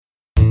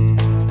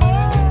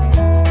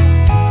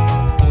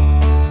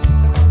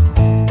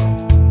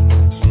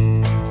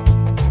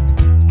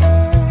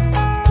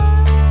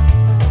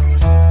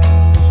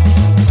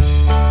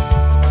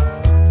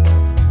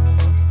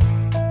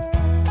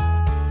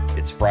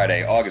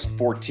Friday, August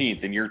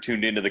 14th, and you're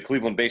tuned into the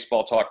Cleveland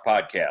Baseball Talk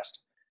podcast.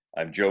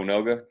 I'm Joe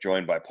Noga,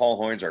 joined by Paul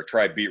Hoynes, our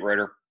Tribe beat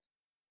writer.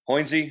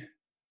 Hoynesy,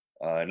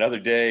 another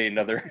day,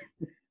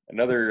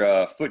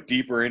 another foot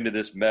deeper into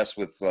this mess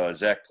with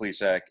Zach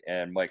Plesac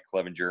and Mike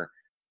Clevenger.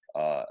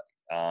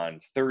 On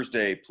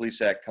Thursday,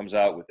 Plesac comes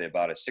out with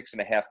about a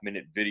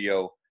 6.5-minute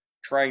video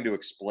trying to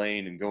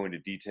explain and go into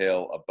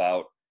detail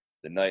about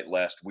the night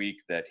last week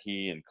that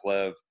he and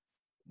Clev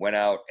went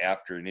out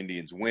after an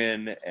Indians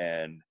win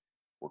and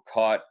were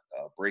caught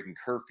breaking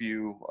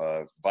curfew,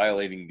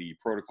 violating the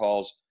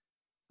protocols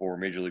for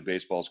Major League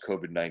Baseball's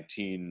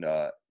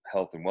COVID-19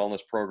 health and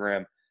wellness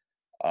program.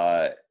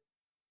 I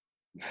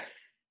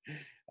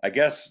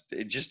guess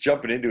just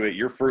jumping into it,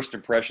 your first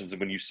impressions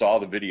of when you saw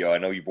the video. I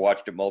know you've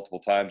watched it multiple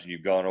times and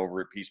you've gone over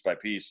it piece by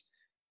piece.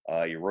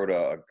 You wrote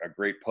a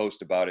great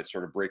post about it,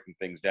 sort of breaking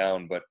things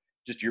down, but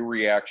just your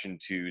reaction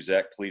to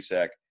Zach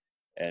Plesac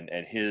and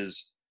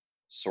his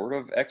sort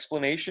of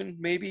explanation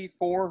maybe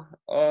for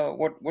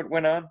what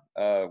went on.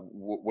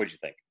 What did you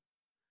think?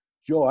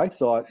 Joe, I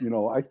thought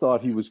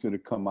he was going to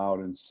come out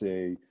and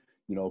say,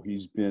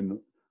 he's been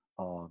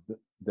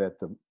that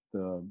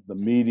the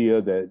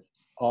media, that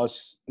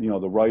us,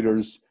 the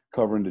writers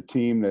covering the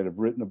team that have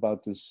written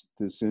about this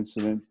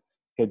incident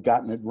had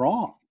gotten it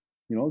wrong.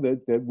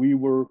 That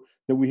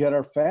we had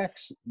our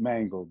facts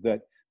mangled,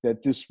 that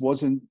this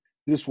wasn't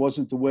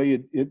the way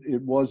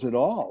it was at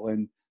all.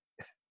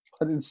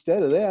 But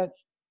instead of that,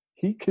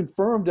 he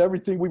confirmed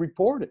everything we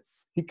reported.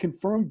 He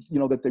confirmed,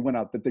 that they went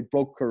out, that they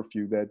broke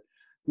curfew, that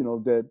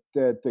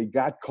they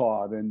got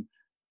caught,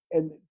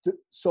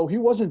 so he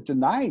wasn't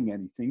denying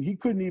anything. He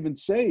couldn't even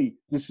say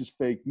this is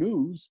fake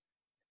news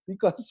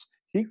because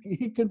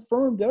he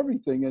confirmed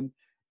everything.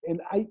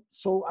 And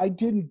I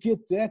didn't get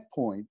that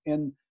point,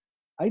 and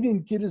I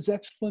didn't get his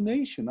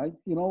explanation.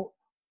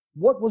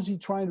 What was he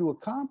trying to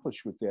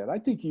accomplish with that? I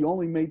think he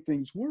only made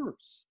things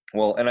worse.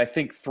 Well, and I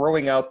think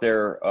throwing out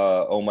there,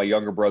 my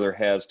younger brother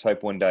has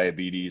type 1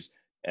 diabetes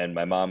and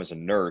my mom is a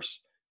nurse,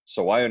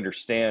 so I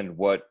understand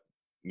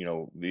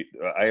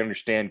I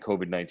understand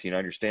COVID-19. I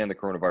understand the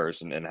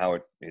coronavirus and how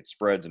it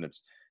spreads and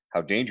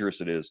how dangerous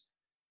it is.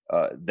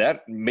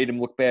 That made him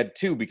look bad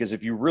too, because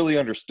if you really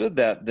understood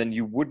that, then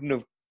you wouldn't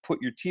have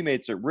put your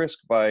teammates at risk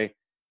by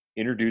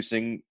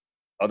introducing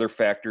other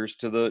factors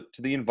to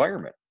the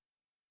environment.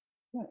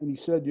 Yeah, and he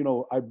said,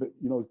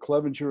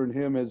 Clevenger and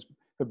him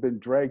have been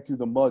dragged through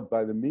the mud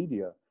by the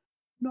media.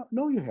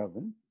 No, you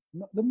haven't.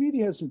 No, the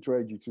media hasn't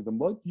dragged you through the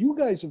mud. You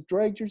guys have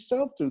dragged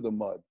yourself through the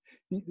mud.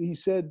 He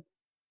said,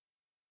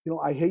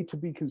 I hate to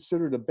be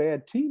considered a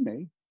bad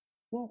teammate.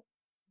 Well,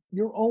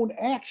 your own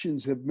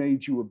actions have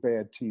made you a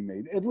bad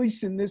teammate, at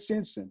least in this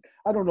instant.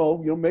 I don't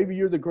know, maybe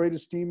you're the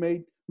greatest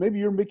teammate. Maybe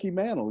you're Mickey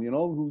Mantle,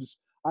 who's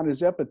on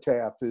his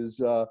epitaph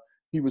is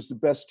he was the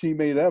best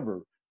teammate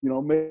ever.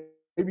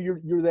 Maybe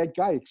you're that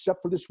guy,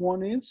 except for this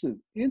one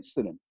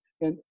incident.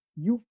 And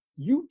you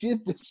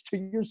did this to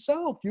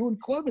yourself, you and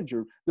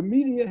Clevenger. The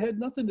media had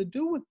nothing to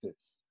do with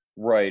this.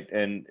 Right.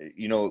 And,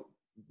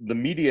 the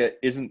media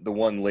isn't the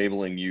one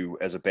labeling you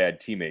as a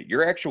bad teammate.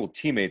 Your actual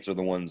teammates are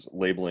the ones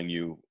labeling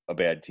you a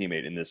bad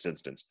teammate in this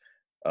instance.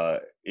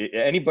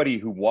 Anybody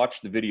who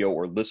watched the video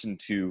or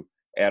listened to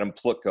Adam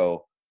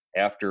Plutko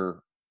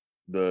after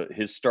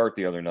his start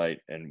the other night,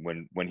 and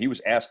when he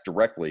was asked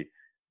directly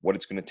what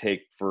it's going to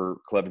take for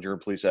Clevenger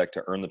and Plesac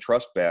to earn the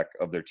trust back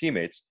of their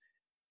teammates,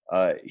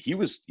 he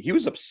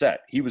was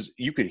upset.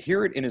 You could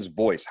hear it in his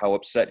voice how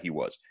upset he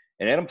was.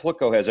 And Adam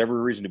Plutko has every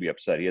reason to be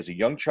upset. He has a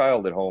young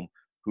child at home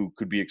who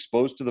could be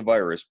exposed to the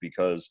virus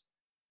because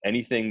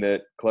anything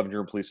that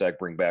Clevenger and Plesac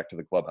bring back to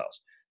the clubhouse.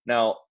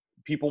 Now,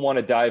 people want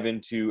to dive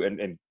into,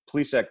 and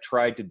Plesac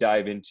tried to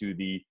dive into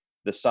the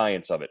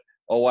science of it.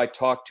 Oh, I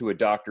talked to a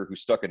doctor who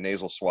stuck a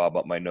nasal swab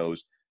up my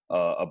nose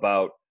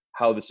about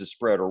how this is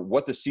spread, or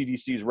what the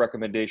CDC's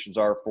recommendations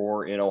are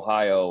for in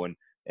Ohio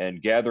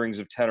and gatherings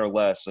of 10 or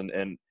less,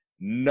 and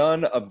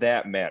none of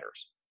that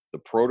matters. The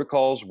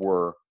protocols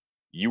were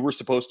you were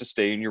supposed to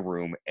stay in your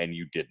room and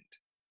you didn't.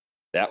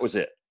 That was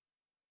it.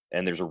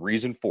 And there's a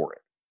reason for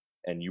it.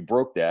 And you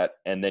broke that,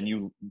 and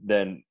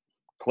then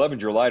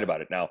Clevenger lied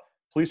about it. Now,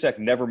 Plesac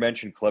never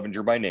mentioned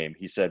Clevenger by name.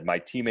 He said, my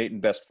teammate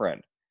and best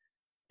friend.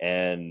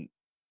 And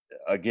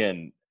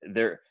again,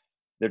 they're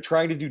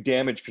trying to do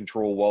damage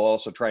control while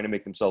also trying to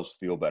make themselves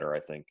feel better, I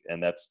think.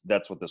 And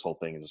that's what this whole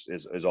thing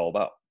is all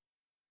about.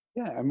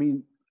 Yeah, I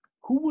mean,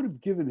 who would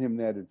have given him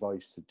that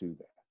advice to do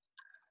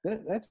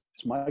that?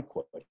 That's my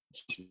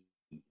question.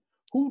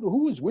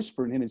 Who was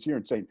whispering in his ear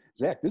and saying,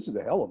 Zach, this is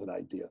a hell of an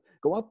idea.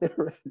 Go out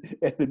there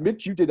and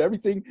admit you did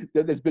everything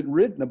that has been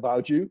written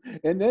about you,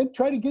 and then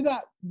try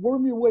to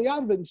worm your way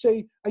out of it and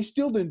say, I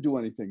still didn't do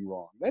anything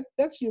wrong.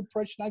 That's the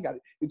impression I got.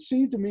 It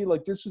seemed to me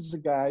like this was a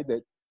guy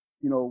that,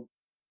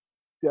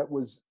 that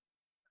was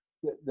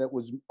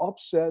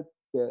upset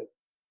that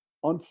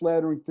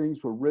unflattering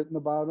things were written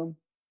about him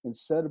and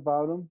said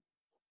about him,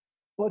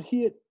 but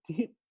he had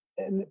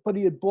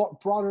brought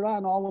it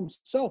on all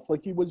himself,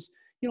 like he was,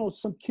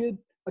 some kid,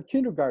 a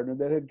kindergartner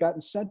that had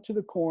gotten sent to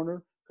the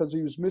corner because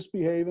he was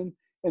misbehaving,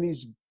 and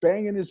he's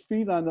banging his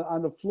feet on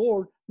the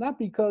floor, not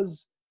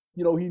because,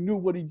 you know, he knew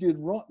what he did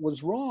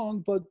was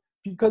wrong, but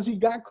because he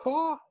got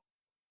caught.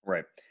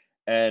 Right.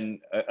 And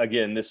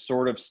again, this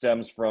sort of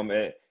stems from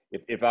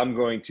if I'm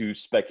going to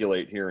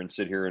speculate here and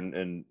sit here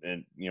and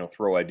you know,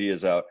 throw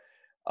ideas out,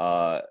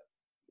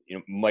 you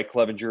know, Mike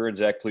Clevenger and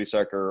Zach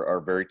Plesac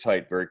are very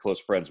tight, very close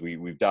friends.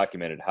 We've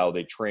documented how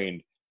they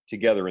trained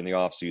together in the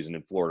off season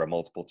in Florida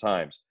multiple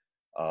times.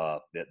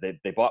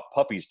 They bought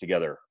puppies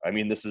together. I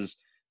mean,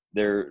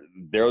 they're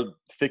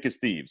thick as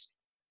thieves.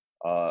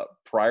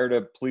 Prior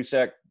to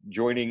Plesac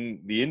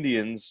joining the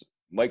Indians,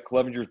 Mike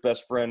Clevenger's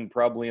best friend,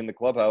 probably in the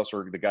clubhouse,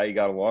 or the guy he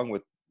got along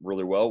with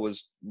really well,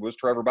 was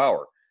Trevor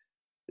Bauer.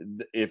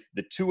 If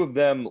the two of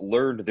them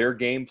learned their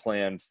game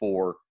plan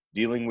for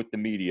dealing with the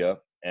media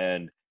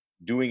and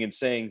doing and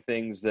saying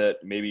things that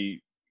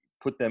maybe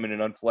put them in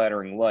an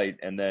unflattering light,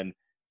 and then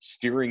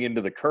steering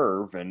into the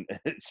curve, and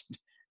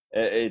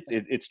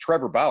it's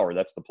Trevor Bauer.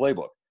 That's the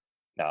playbook.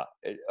 Now,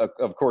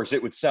 of course,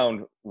 it would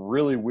sound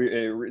really weird.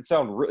 It would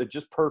sound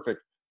just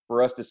perfect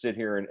for us to sit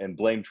here and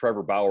blame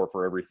Trevor Bauer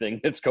for everything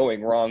that's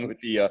going wrong with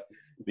the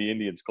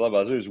Indians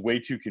clubhouse. It was way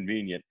too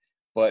convenient.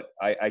 But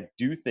I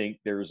do think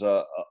there's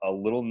a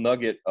little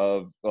nugget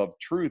of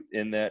truth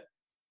in that.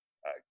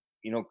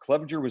 You know,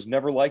 Clevenger was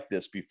never like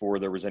this before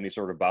there was any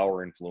sort of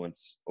Bauer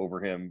influence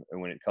over him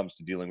when it comes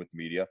to dealing with the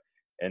media.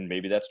 And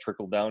maybe that's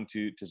trickled down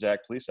to Zach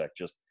Plesac.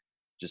 Just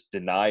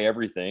deny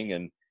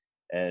everything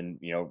and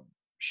you know,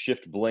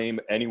 shift blame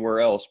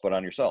anywhere else but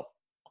on yourself.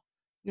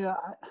 Yeah,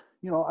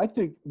 I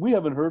think we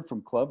haven't heard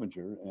from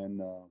Clevenger, and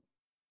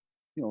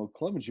you know,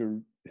 Clevenger.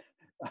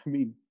 I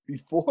mean,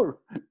 before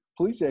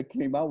Plesac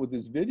came out with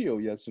his video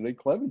yesterday,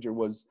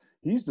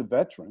 he's the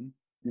veteran.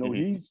 You know,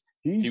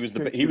 Mm-hmm. he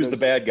was the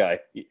bad guy.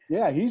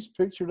 Yeah, he's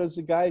pictured as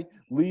the guy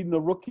leading a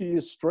rookie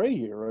astray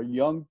here, a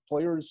young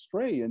player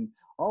astray, and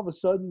all of a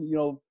sudden, you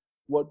know,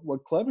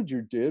 what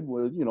Clevenger did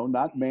was, you know,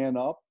 not man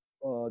up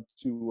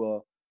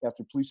to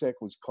after Plesac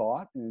was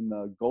caught, and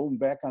going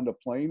back on the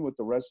plane with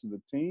the rest of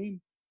the team.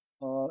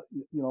 You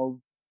know,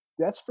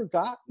 that's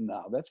forgotten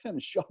now. That's kind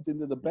of shoved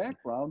into the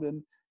background,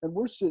 and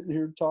we're sitting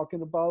here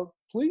talking about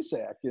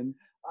Plesac, and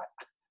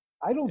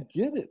I don't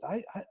get it.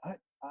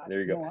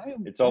 There you go. I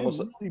am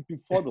really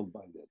befuddled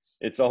by this.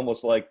 It's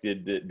almost like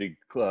did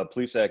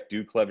Plesac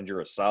do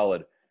Clevenger a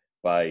solid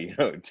by, you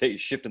know,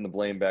 shifting the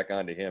blame back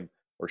onto him,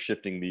 or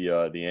shifting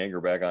the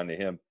anger back onto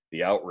him,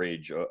 the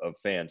outrage of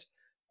fans.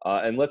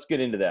 And let's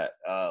get into that.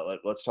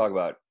 Let's talk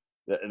about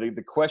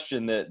the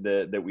question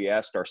that we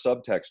asked our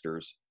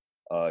subtexters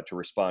to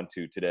respond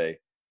to today.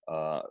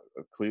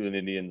 Cleveland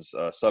Indians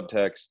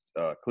subtext,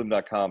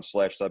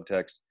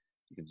 cleveland.com/subtext.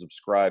 You can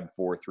subscribe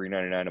for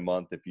 $3.99 a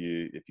month if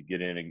you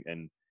get in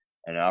and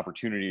an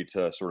opportunity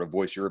to sort of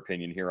voice your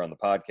opinion here on the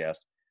podcast.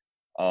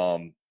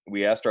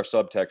 We asked our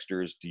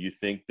subtexters, do you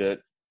think that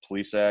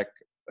Plesac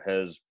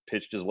has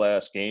pitched his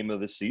last game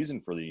of the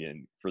season for the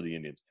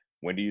Indians?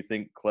 When do you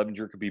think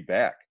Clevenger could be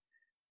back?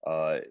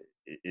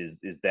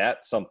 Is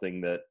that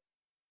something that,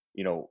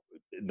 you know,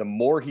 the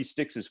more he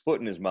sticks his foot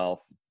in his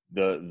mouth,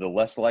 the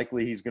less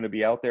likely he's going to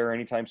be out there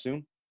anytime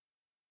soon?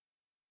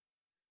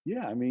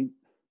 Yeah, I mean,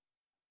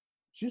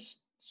 just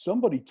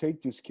somebody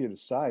take this kid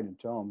aside and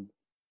tell him,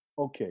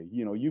 okay,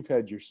 you know, you've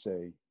had your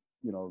say,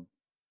 you know,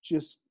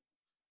 just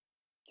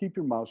keep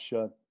your mouth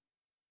shut,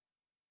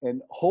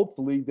 and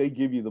hopefully they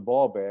give you the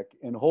ball back,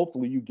 and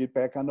hopefully you get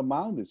back on the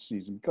mound this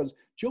season. Because,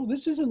 Joe,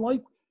 this isn't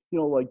like, you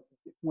know, like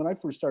when I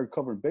first started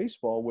covering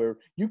baseball, where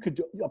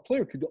a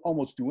player could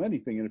almost do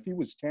anything, and if he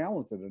was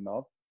talented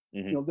enough,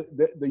 Mm-hmm. you know,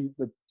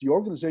 the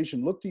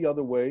organization looked the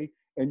other way,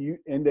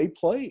 and they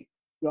played.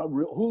 You know,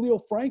 Julio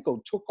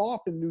Franco took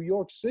off in New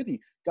York City,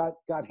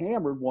 got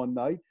hammered one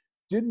night,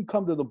 didn't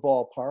come to the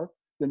ballpark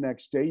the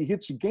next day. He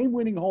hits a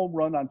game-winning home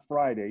run on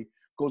Friday,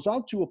 goes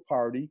out to a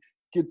party,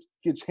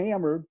 gets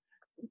hammered,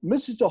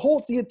 misses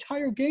the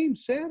entire game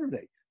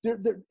Saturday.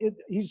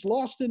 He's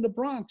lost in the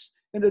Bronx,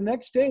 and the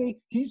next day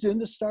he's in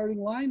the starting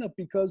lineup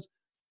because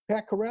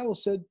Pat Corrales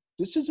said,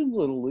 this isn't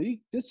Little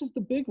League. This is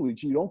the big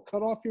leagues. You don't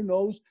cut off your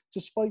nose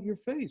to spite your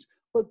face.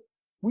 But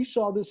we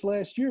saw this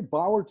last year.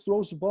 Bauer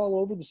throws the ball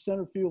over the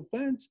center field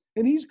fence,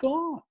 and he's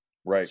gone.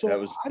 Right. So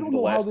I don't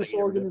know how this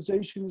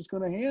organization is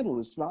going to handle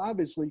this. Now,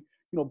 obviously,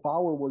 you know,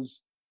 Bauer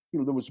was, you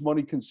know, there was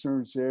money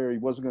concerns there. He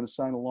wasn't going to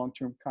sign a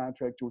long-term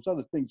contract. There was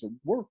other things that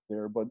worked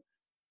there, but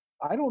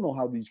I don't know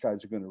how these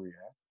guys are going to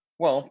react.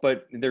 Well,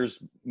 but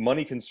there's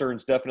money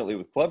concerns definitely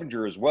with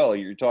Clevenger as well.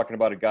 You're talking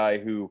about a guy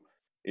who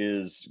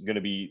is going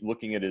to be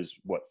looking at his,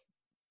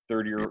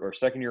 second year of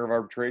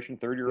arbitration?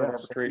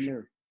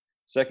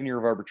 Second year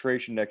of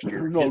arbitration next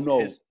year.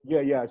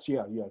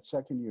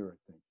 Second year, I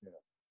think. Yeah,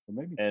 or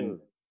maybe and third.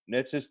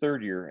 It's his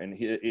third year, and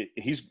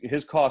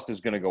his cost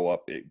is going to go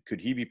up. Could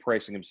he be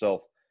pricing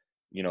himself,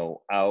 you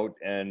know, out?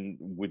 And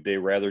would they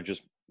rather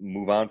just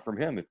move on from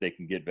him if they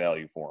can get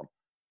value for him?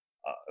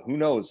 Who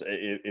knows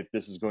if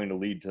this is going to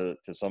lead to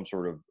some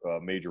sort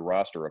of major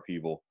roster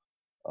upheaval.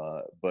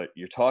 But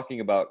you're talking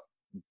about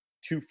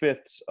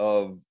 2/5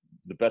 of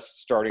the best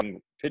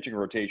starting pitching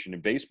rotation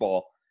in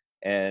baseball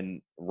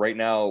And right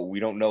now, we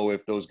don't know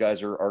if those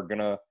guys are going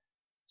to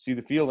see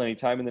the field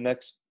anytime in the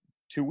next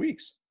 2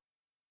 weeks.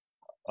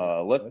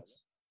 Let's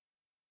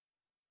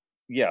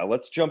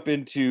jump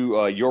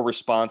into your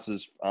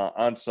responses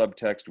on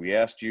subtext. We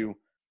asked you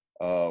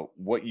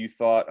what you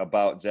thought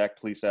about Zach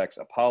Plesac's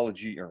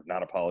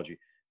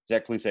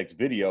Zach Plesac's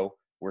video,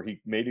 where he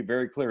made it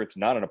very clear it's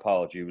not an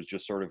apology. It was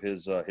just sort of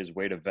his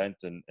way to vent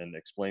and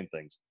explain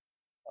things.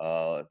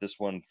 This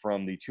one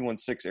from the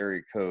 216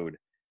 area code.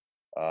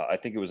 I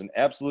think it was an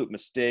absolute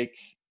mistake.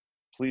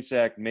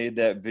 Plesac made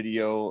that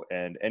video,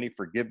 and any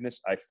forgiveness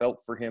I felt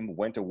for him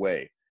went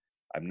away.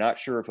 I'm not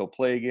sure if he'll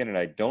play again, and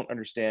I don't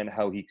understand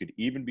how he could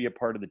even be a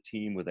part of the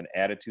team with an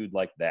attitude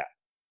like that.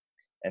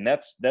 And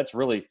that's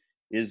really,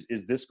 is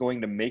this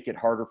going to make it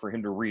harder for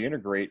him to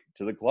reintegrate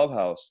to the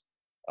clubhouse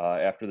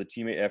after his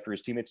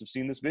teammates have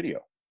seen this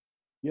video?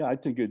 Yeah, I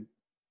think it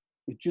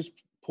just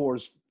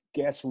pours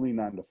gasoline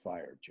on the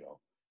fire, Joe.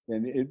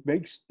 And it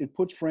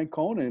puts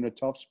Francona in a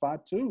tough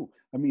spot too.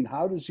 I mean,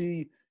 how does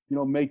he,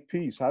 make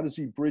peace? How does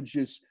he bridge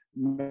this,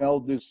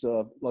 meld this,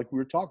 like we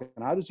were talking?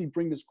 How does he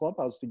bring this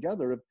clubhouse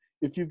together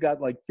if you've got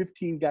like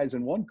 15 guys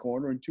in one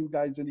corner and 2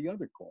 guys in the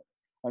other corner?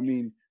 I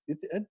mean,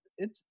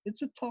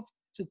 it's a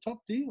tough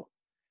deal.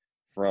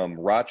 From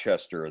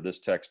Rochester, this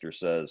texter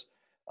says,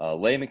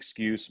 lame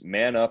excuse,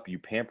 man up, you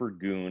pampered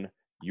goon.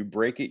 You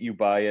break it, you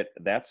buy it.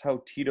 That's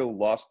how Tito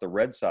lost the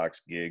Red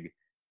Sox gig.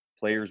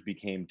 Players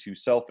became too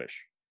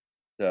selfish.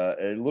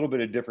 A little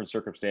bit of different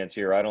circumstance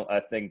here. I don't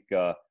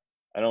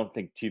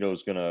think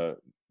Tito's gonna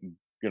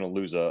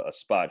lose a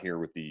spot here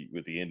with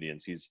the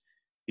Indians. He's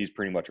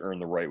pretty much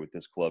earned the right with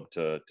this club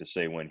to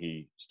say when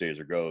he stays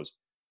or goes.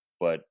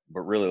 But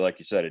really, like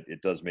you said,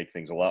 it does make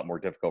things a lot more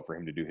difficult for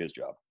him to do his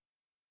job.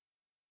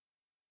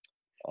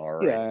 All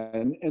right. Yeah,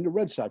 and the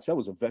Red Sox, that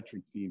was a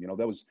veteran team.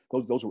 That was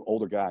those were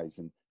older guys,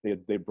 and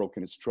they'd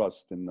broken his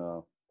trust, and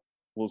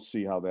we'll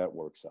see how that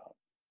works out.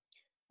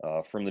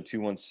 From the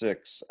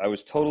 216, I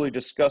was totally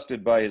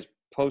disgusted by his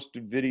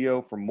posted video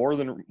for more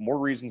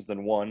reasons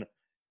than one.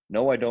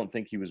 No, I don't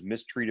think he was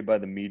mistreated by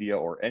the media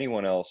or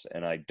anyone else,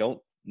 and I don't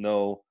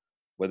know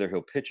whether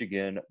he'll pitch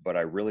again, but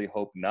I really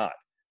hope not.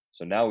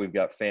 So now we've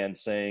got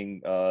fans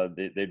saying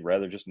they'd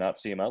rather just not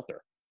see him out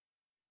there.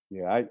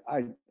 Yeah,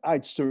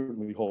 I'd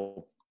certainly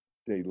hope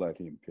they let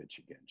him pitch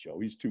again, Joe.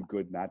 He's too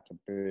good not to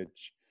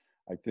pitch.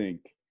 I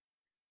think.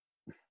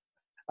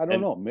 I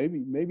don't know.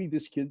 Maybe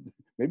this kid,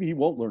 maybe he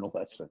won't learn a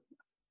lesson.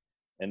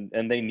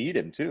 And they need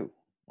him too.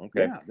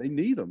 Okay. Yeah, they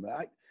need him.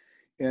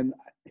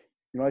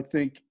 I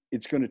think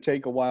it's going to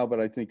take a while, but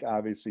I think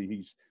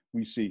obviously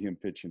we see him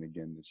pitching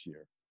again this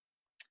year.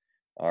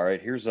 All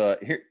right. Here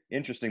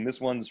interesting.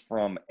 This one's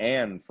from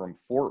Ann from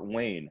Fort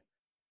Wayne,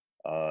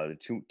 the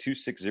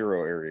 260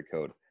 area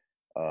code.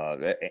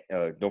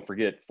 Don't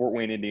forget Fort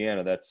Wayne,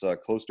 Indiana. That's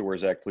close to where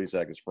Zach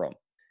Plesac is from.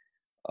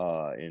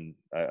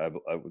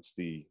 What's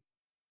the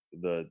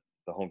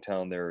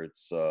hometown there?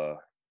 It's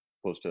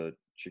close to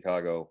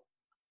Chicago.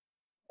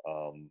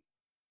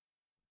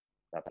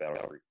 Not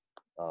Battle Creek.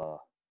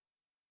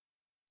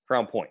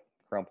 Crown Point.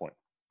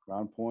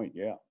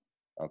 Yeah.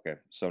 Okay,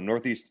 so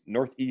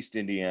northeast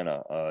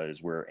Indiana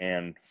is where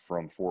Ann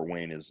from Fort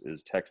Wayne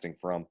is texting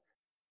from,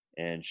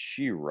 and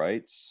she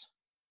writes,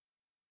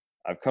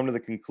 I've come to the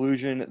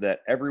conclusion that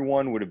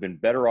everyone would have been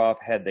better off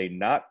had they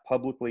not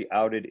publicly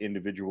outed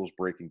individuals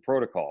breaking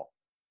protocol.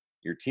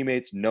 Your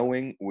teammates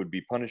knowing would be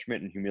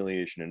punishment and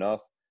humiliation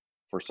enough.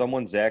 For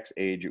someone Zach's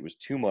age, it was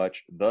too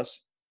much. Thus,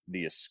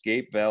 the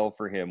escape valve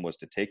for him was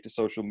to take to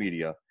social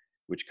media,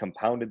 which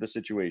compounded the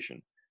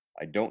situation.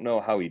 I don't know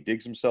how he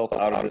digs himself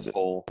out of this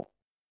hole.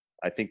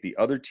 I think the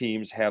other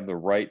teams have it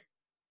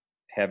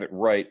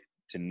right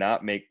to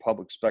not make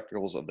public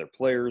spectacles of their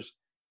players.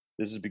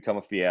 This has become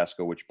a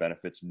fiasco which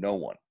benefits no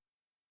one.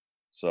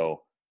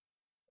 So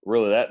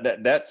really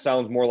that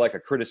sounds more like a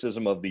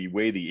criticism of the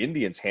way the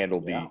Indians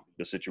handled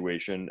the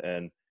situation.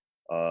 And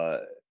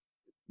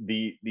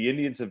the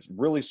Indians have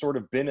really sort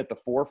of been at the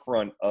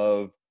forefront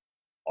of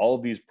all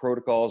of these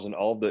protocols and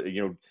all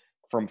the,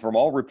 from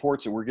all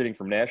reports that we're getting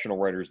from national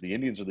writers, the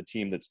Indians are the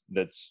team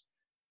that's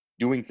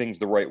doing things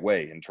the right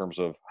way in terms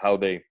of how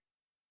they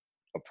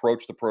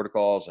approach the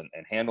protocols and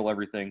handle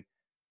everything.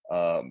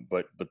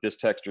 But this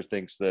texter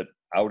thinks that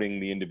outing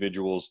the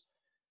individuals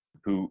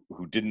who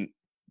didn't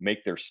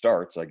make their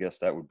starts, I guess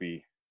that would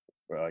be,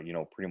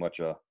 pretty much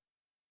a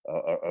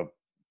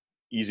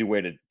easy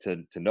way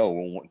to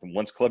know.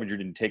 Once Clevenger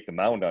didn't take the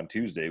mound on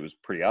Tuesday, it was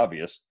pretty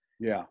obvious.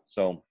 Yeah.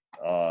 So,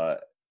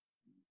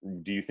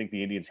 do you think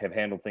the Indians have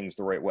handled things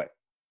the right way?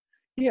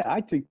 Yeah,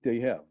 I think they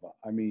have.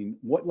 I mean,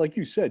 like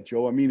you said,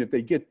 Joe. I mean,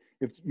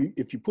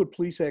 if you put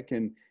Plesac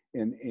and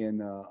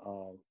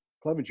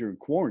Clevenger in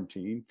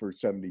quarantine for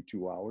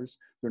 72 hours,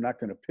 they're not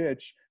going to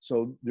pitch.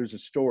 So there's a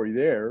story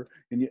there,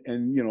 and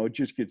it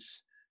just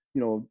gets,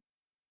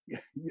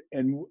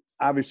 and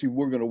obviously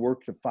we're going to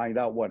work to find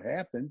out what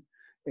happened,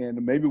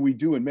 and maybe we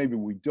do and maybe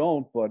we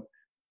don't. But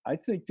I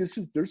think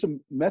there's a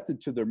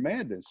method to their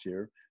madness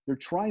here. They're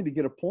trying to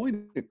get a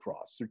point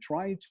across. They're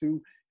trying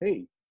to,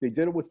 hey, They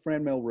did it with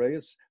Franmil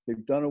Reyes.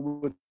 They've done it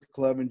with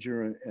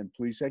Clevenger and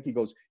Plesac. He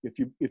goes, if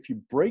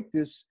you break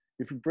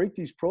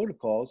these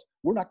protocols,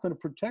 we're not going to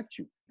protect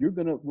you. We're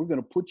going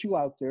to put you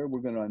out there.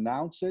 We're going to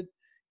announce it,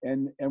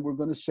 and we're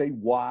going to say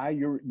why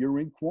you're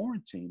in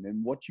quarantine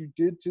and what you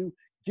did to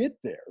get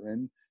there.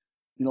 And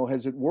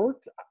has it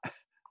worked?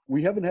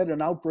 We haven't had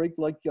an outbreak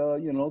like the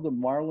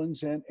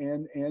Marlins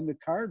and the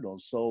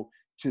Cardinals. So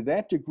to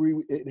that degree,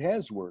 it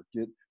has worked.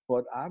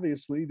 But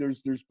obviously,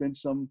 there's been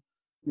some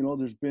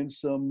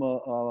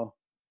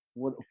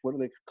what are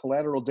they,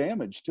 collateral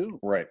damage too.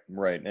 Right.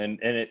 And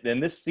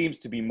this seems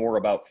to be more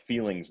about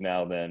feelings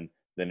now than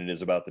it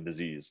is about the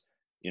disease.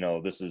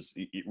 This is,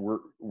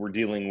 we're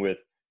dealing with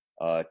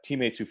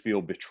teammates who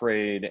feel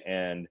betrayed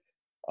and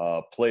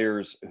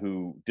players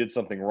who did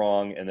something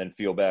wrong and then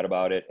feel bad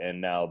about it, and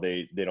now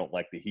they don't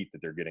like the heat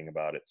that they're getting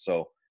about it.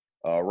 So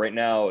right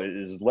now it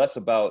is less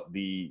about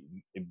the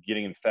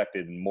getting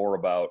infected and more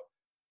about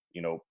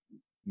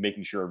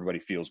making sure everybody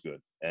feels good,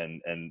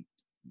 and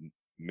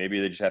maybe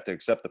they just have to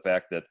accept the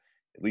fact that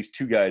at least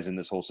two guys in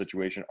this whole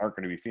situation aren't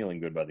going to be feeling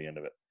good by the end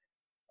of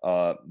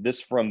it. This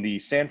from the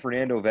San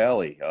Fernando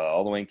Valley,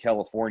 all the way in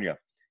California.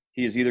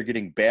 He is either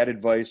getting bad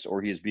advice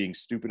or he is being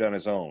stupid on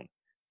his own.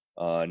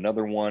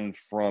 Another one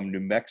from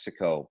New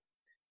Mexico.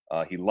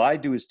 He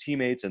lied to his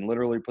teammates and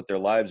literally put their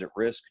lives at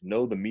risk.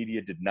 No, the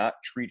media did not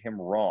treat him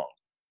wrong.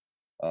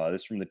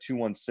 This from the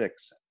 216.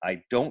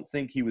 I don't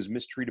think he was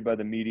mistreated by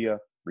the media.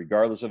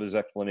 Regardless of his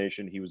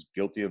explanation, he was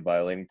guilty of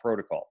violating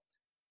protocol.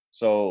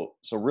 So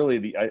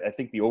really, I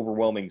think the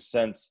overwhelming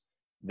sense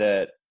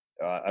that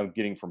I'm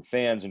getting from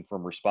fans and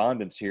from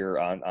respondents here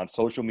on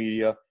social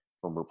media,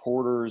 from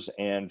reporters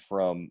and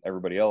from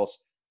everybody else,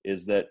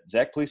 is that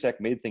Zach Plesac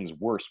made things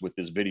worse with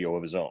this video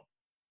of his own.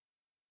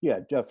 Yeah,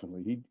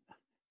 definitely.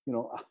 He,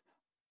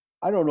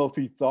 I don't know if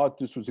he thought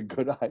this was a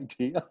good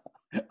idea,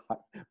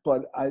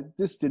 but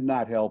this did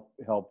not help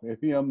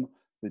him,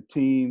 the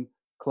team,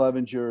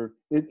 Clevenger.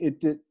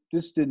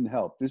 This didn't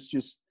help. This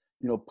just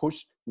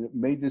pushed,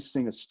 made this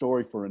thing a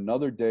story for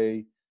another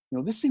day.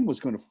 This thing was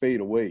going to fade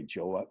away,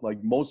 Joe,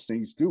 like most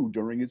things do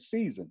during its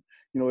season.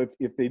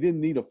 If they didn't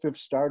need a fifth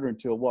starter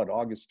until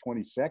August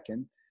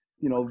 22nd,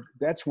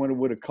 that's when it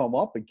would have come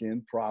up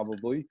again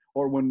probably,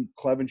 or when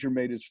Clevenger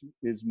made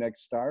his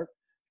next start.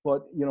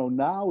 But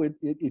now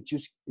it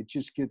just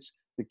gets,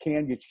 the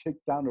can gets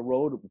kicked down the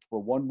road for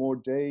one more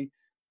day.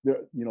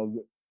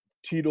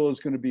 Tito is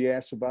going to be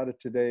asked about it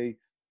today.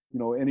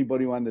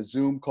 Anybody on the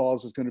Zoom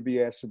calls is going to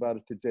be asked about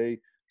it today.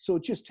 So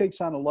it just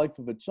takes on a life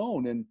of its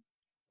own. And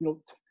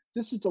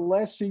this is the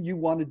last thing you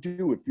want to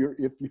do if you're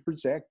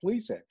Zach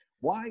Plesac.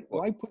 Why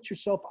put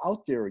yourself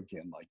out there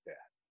again like that?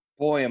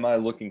 Boy, am I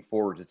looking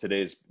forward to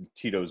today's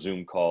Tito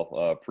Zoom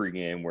call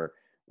pregame, where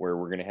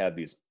we're going to have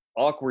these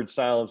awkward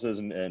silences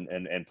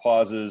and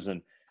pauses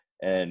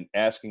and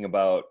asking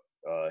about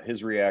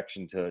his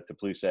reaction to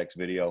Plesac's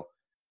video.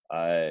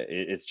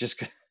 It's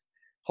just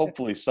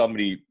hopefully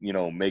somebody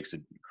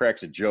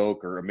cracks a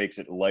joke or makes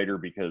it lighter,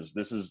 because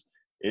this is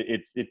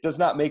it does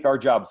not make our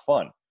job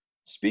fun.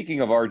 Speaking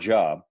of our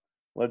job,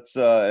 let's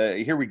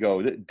here we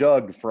go.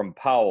 Doug from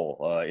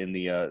Powell in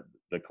the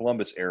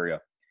Columbus area.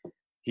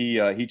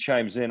 He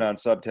chimes in on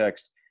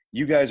subtext.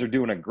 You guys are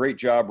doing a great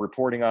job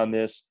reporting on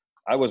this.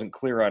 I wasn't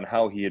clear on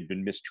how he had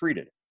been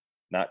mistreated.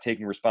 Not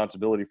taking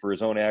responsibility for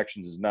his own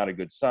actions is not a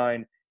good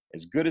sign.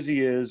 As good as he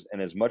is,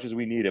 and as much as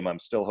we need him, I'm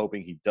still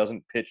hoping he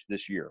doesn't pitch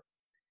this year.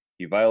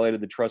 He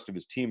violated the trust of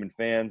his team and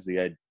fans.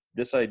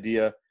 This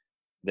idea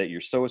that you're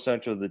so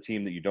essential to the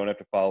team that you don't have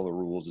to follow the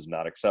rules is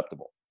not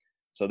acceptable.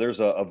 So there's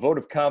a vote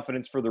of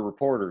confidence for the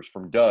reporters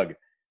from Doug.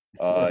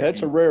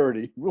 That's a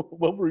rarity.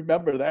 We'll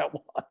remember that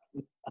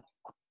one.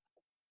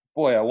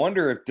 Boy, I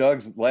wonder if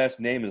Doug's last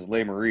name is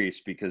LeMaurice,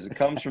 because it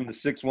comes from the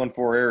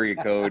 614 area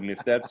code, and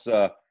if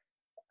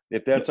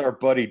that's our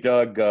buddy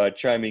Doug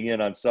chiming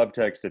in on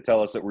subtext to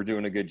tell us that we're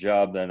doing a good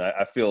job, then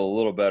I feel a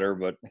little better.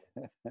 But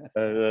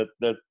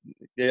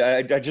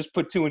I just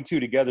put two and two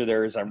together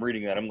there as I'm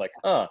reading that. I'm like,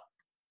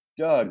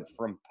 Doug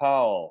from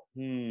Powell.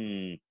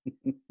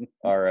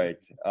 All right,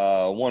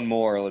 one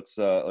more. Let's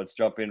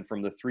jump in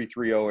from the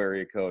 330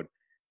 area code.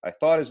 I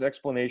thought his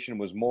explanation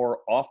was more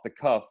off the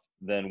cuff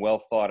than well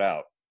thought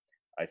out.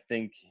 I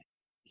think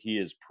he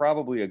is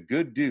probably a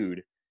good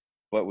dude,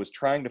 but was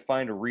trying to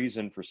find a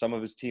reason for some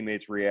of his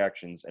teammates'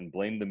 reactions and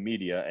blame the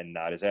media and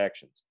not his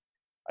actions.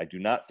 I do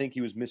not think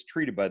he was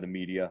mistreated by the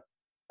media.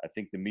 I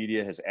think the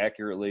media has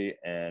accurately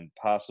and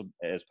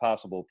as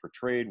possible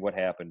portrayed what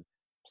happened.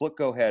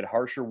 Plutko had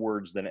harsher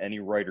words than any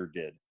writer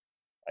did.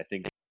 I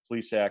think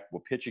Plesac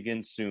will pitch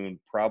again soon,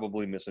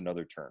 probably miss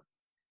another term.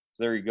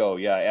 So there you go.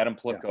 Yeah, Adam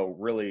Plutko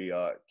really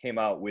came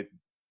out with,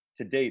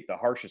 to date, the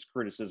harshest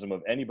criticism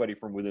of anybody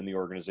from within the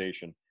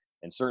organization,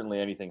 and certainly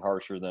anything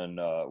harsher than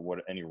what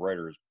any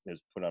writer has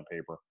put on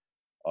paper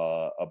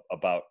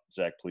about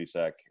Zach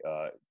Plesac,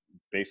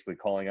 basically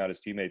calling out his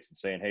teammates and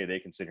saying, hey, they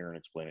can sit here and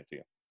explain it to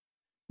you.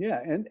 Yeah,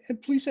 and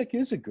Plesac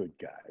is a good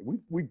guy.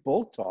 We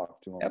both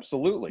talked to him.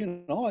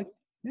 Absolutely. But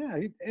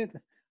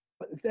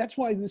that's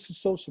why this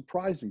is so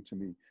surprising to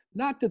me.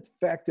 Not the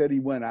fact that he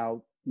went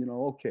out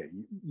okay,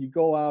 you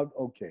go out,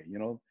 okay,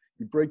 you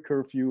break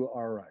curfew,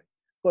 all right.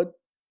 But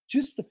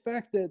just the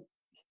fact that,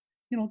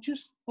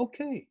 just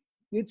okay,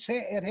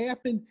 it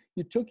happened.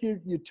 You took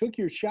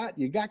your shot.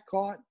 You got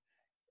caught.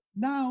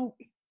 Now,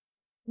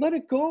 let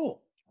it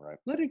go. Right.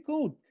 Let it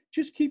go.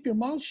 Just keep your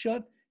mouth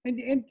shut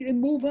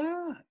and move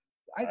on.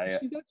 I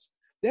see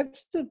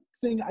that's the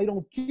thing I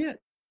don't get.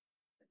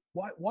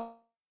 Why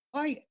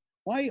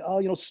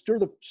stir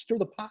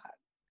the pot?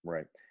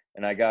 Right.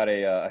 And I got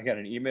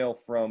an email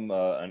from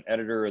an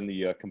editor in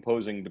the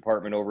composing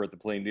department over at the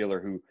Plain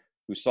Dealer who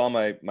saw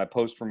my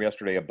post from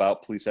yesterday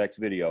about Plesac's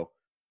video,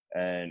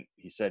 and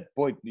he said,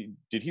 "Boy,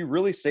 did he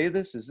really say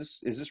this?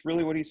 Is this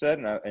really what he said?"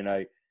 And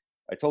I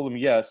told him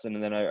yes,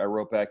 and then I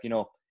wrote back,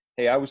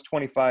 hey, I was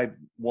 25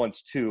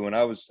 once too, and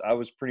I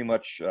was pretty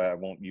much I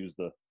won't use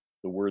the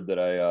word that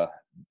I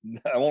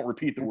won't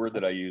repeat the word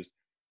that I used,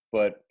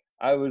 but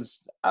I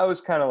was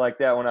kind of like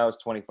that when I was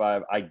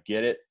 25. I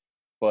get it,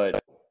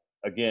 but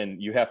again,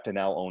 you have to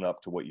now own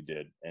up to what you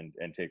did and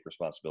take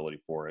responsibility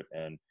for it.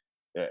 And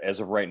as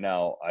of right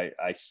now,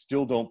 I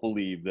still don't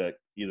believe that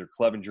either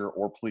Clevenger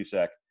or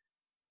Plesac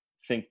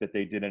think that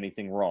they did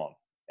anything wrong,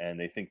 and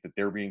they think that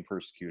they're being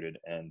persecuted.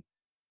 And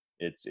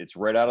it's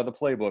right out of the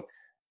playbook.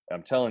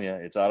 I'm telling you,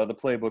 it's out of the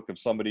playbook of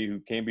somebody who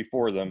came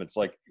before them. It's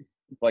like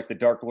the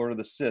Dark Lord of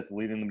the Sith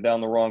leading them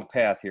down the wrong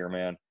path here,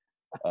 man.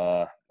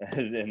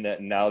 And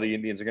that now the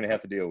Indians are going to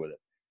have to deal with it.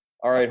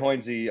 All right,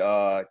 Hoynesy,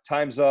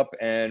 time's up,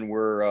 and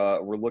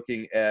we're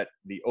looking at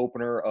the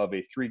opener of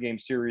a 3-game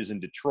series in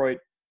Detroit,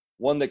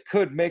 one that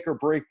could make or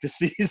break the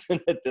season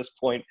at this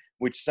point,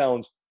 which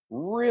sounds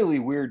really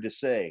weird to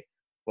say,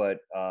 but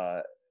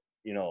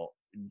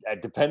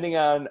depending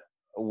on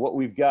what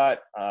we've got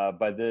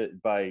by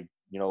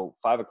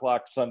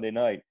 5:00 Sunday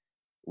night,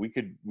 we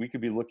could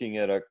be looking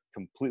at a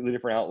completely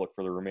different outlook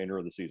for the remainder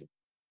of the season.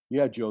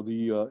 Yeah, Joe.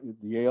 The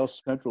AL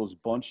Central is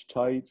bunched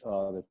tight.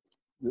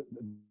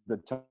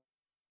 The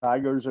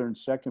Tigers are in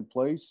second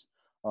place.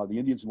 The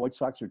Indians and White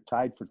Sox are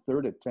tied for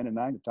third at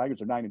 10-9. The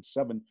Tigers are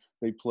 9-7.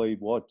 They played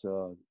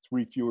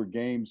 3 fewer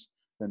games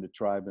than the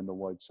Tribe and the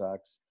White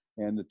Sox.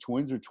 And the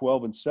Twins are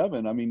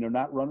 12-7. I mean, they're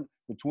not running.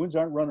 The Twins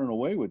aren't running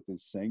away with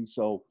this thing.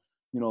 So,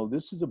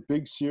 this is a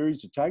big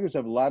series. The Tigers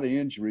have a lot of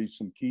injuries.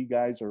 Some key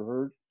guys are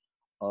hurt.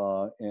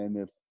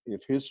 And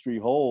if history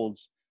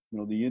holds,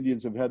 the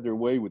Indians have had their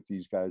way with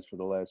these guys for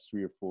the last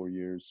 3 or 4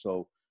 years.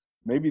 So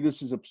maybe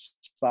this is a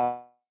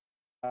spot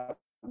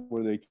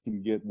where they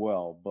can get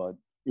well, but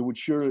it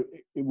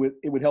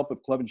would help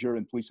if Clevenger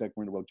and Plesac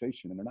were in the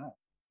rotation, and they're not.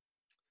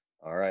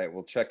 All right,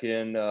 we'll check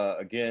in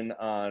again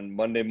on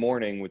Monday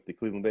morning with the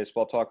Cleveland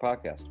Baseball Talk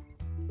podcast.